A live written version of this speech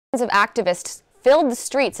Of activists filled the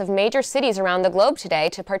streets of major cities around the globe today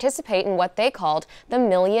to participate in what they called the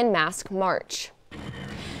Million Mask March.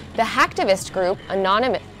 The hacktivist group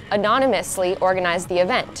anonymously organized the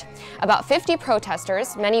event. About 50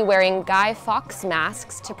 protesters, many wearing Guy Fawkes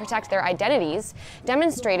masks to protect their identities,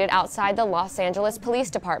 demonstrated outside the Los Angeles Police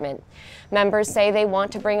Department. Members say they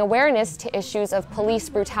want to bring awareness to issues of police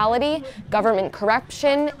brutality, government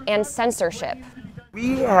corruption, and censorship.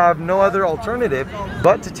 We have no other alternative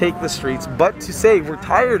but to take the streets, but to say we're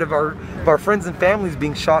tired of our friends and families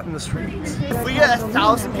being shot in the streets. If we get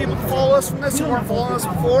 1,000 people to follow us from this who weren't following us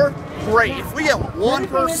before, great. If we get one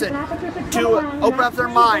person to open up their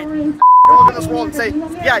mind, look at this world and say,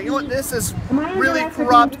 yeah, you know what, this is really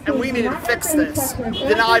corrupt and we need to fix this,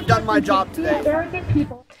 then I've done my job today.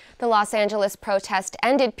 The Los Angeles protest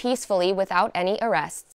ended peacefully without any arrests.